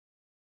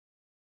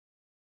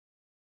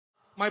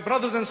My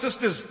brothers and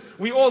sisters,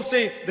 we all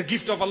say the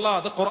gift of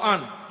Allah, the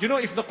Quran. You know,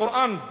 if the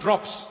Quran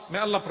drops, may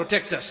Allah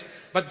protect us.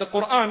 But the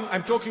Quran,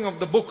 I'm talking of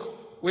the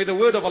book where the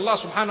word of Allah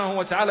subhanahu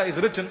wa ta'ala is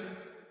written.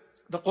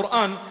 The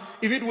Quran,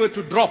 if it were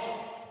to drop,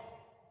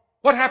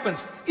 what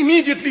happens?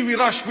 Immediately we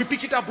rush, we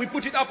pick it up, we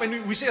put it up,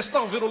 and we say,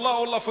 Astaghfirullah,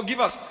 Allah forgive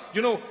us.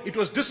 You know, it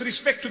was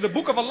disrespect to the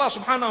book of Allah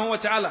subhanahu wa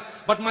ta'ala.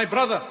 But my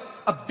brother,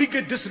 a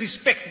bigger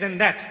disrespect than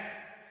that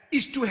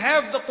is to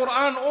have the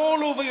Quran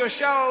all over your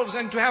shelves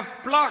and to have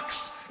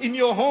plaques in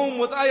your home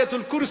with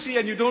ayat-ul-Kursi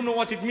and you don't know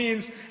what it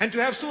means, and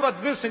to have surah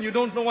this and you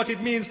don't know what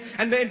it means,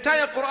 and the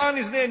entire Quran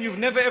is there and you've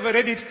never ever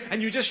read it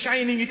and you're just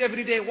shining it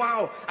every day.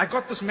 Wow, I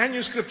got this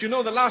manuscript. You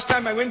know, the last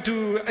time I went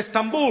to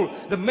Istanbul,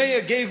 the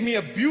mayor gave me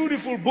a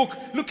beautiful book.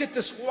 Look at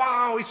this.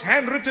 Wow, it's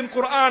handwritten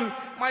Quran.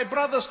 My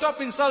brother,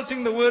 stop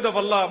insulting the word of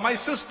Allah. My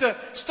sister,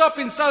 stop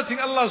insulting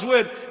Allah's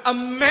word. A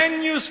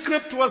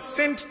manuscript was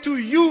sent to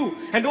you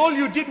and all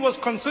you did was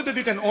considered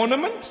it an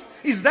ornament?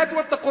 Is that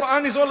what the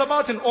Quran is all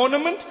about, an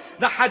ornament?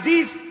 The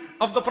hadith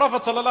of the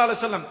Prophet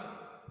ﷺ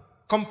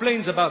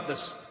complains about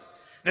this.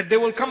 That there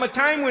will come a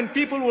time when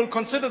people will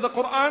consider the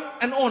Quran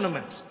an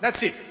ornament.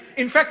 That's it.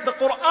 In fact, the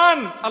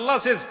Quran, Allah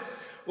says,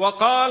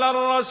 وَقَالَ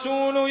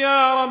الرَّسُولُ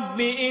يَا رَبِّ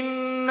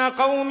إِنَّ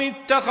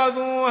قَوْمِ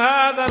اتَّخَذُوا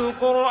هَذَا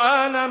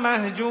الْقُرْآنَ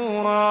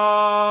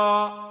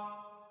مَهْجُورًا.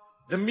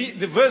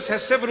 The verse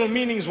has several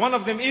meanings. One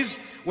of them is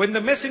when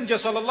the Messenger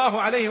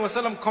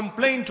ﷺ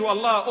complained to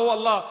Allah, "Oh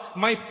Allah,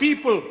 my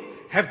people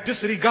have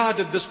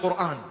disregarded this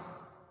Quran.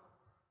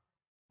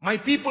 My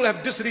people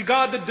have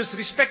disregarded,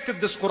 disrespected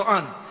this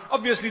Quran."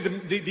 Obviously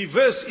the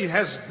verse, it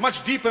has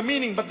much deeper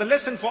meaning, but the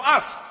lesson for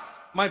us,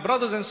 my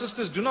brothers and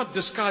sisters, do not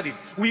discard it.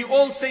 We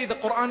all say the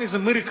Quran is a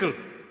miracle.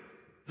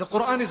 The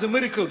Quran is a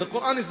miracle. The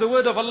Quran is the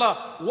word of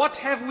Allah. What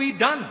have we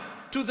done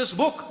to this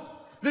book?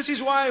 This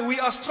is why we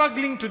are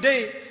struggling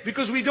today,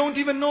 because we don't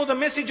even know the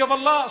message of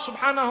Allah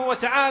subhanahu wa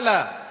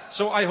ta'ala.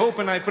 So I hope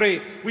and I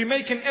pray we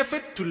make an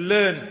effort to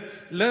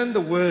learn the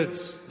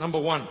words, number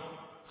one.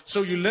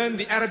 So you learn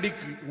the Arabic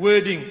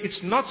wording.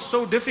 It's not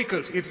so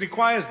difficult. It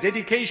requires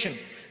dedication.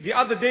 The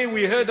other day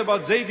we heard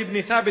about Zayd ibn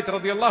Thabit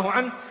radiallahu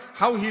anh,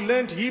 how he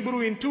learned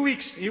Hebrew in 2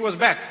 weeks. He was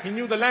back. He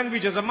knew the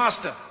language as a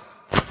master.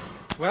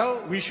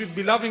 Well, we should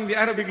be loving the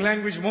Arabic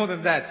language more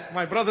than that.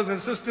 My brothers and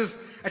sisters,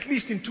 at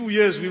least in 2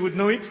 years we would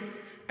know it.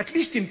 At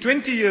least in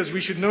 20 years we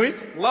should know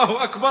it. Allahu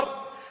Akbar.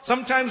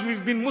 Sometimes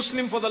we've been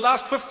Muslim for the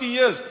last 50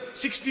 years,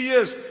 60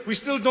 years. We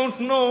still don't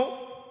know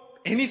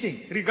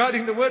anything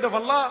regarding the word of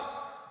Allah.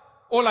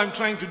 All I'm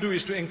trying to do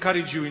is to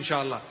encourage you,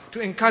 inshallah. To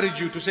encourage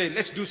you to say,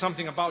 let's do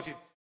something about it.